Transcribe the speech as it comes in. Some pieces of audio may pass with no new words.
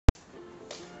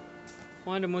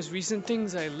One of the most recent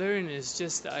things I learned is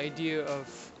just the idea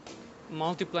of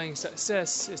multiplying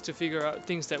success is to figure out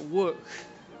things that work.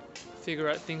 Figure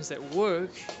out things that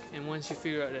work, and once you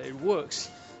figure out that it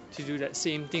works, to do that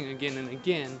same thing again and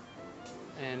again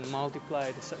and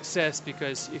multiply the success,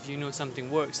 because if you know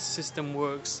something works, the system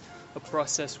works, a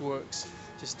process works,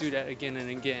 just do that again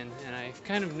and again. And I've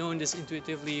kind of known this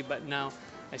intuitively, but now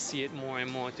I see it more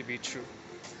and more to be true.